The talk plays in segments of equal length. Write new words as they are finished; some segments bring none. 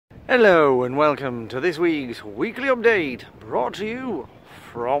Hello and welcome to this week's weekly update, brought to you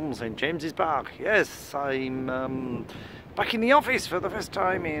from St James's Park. Yes, I'm back in the office for the first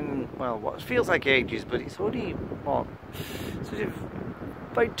time in, well, what feels like ages, but it's only, what, sort of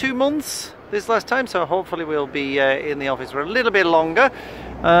about 2 months this last time, so hopefully we'll be in the office for a little bit longer.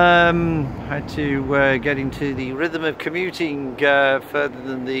 Had to get into the rhythm of commuting further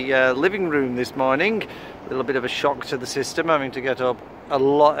than the living room this morning. A little bit of a shock to the system, having to get up a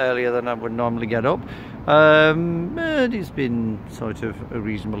lot earlier than I would normally get up. But it's been sort of a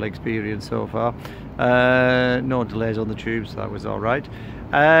reasonable experience so far. No delays on the tubes, so that was all right.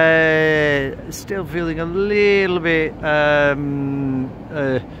 Still feeling a little bit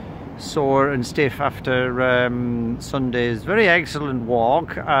sore and stiff after Sunday's very excellent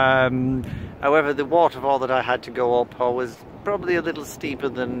walk. However, the waterfall that I had to go up was probably a little steeper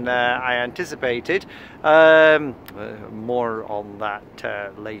than I anticipated. More on that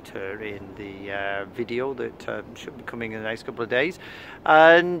later in the video that should be coming in the next couple of days.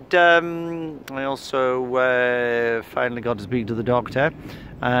 And I also finally got to speak to the doctor,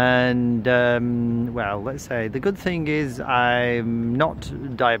 and well, let's say the good thing is I'm not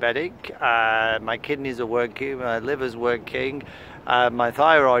diabetic. My kidneys are working, my liver's working, my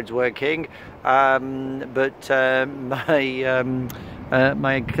thyroid's working, but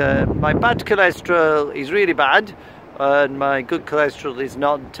my bad cholesterol is really bad, and my good cholesterol is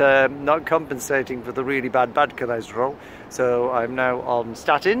not compensating for the really bad cholesterol. So I'm now on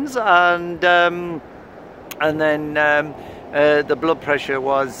statins, and then the blood pressure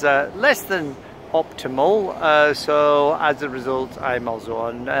was less than optimal, so as a result I'm also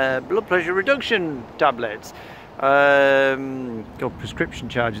on blood pressure reduction tablets. Prescription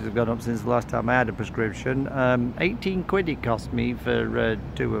charges have gone up since the last time I had a prescription. 18 quid it cost me for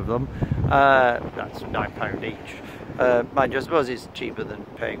 2 of them. That's £9 each. Mind you, I suppose it's cheaper than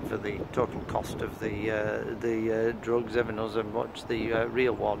paying for the total cost of the drugs. Everyone knows how much the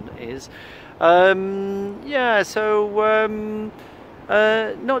real one is. Yeah, so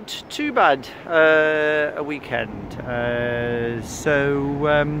not too bad a weekend. So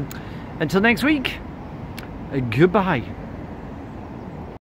until next week, goodbye.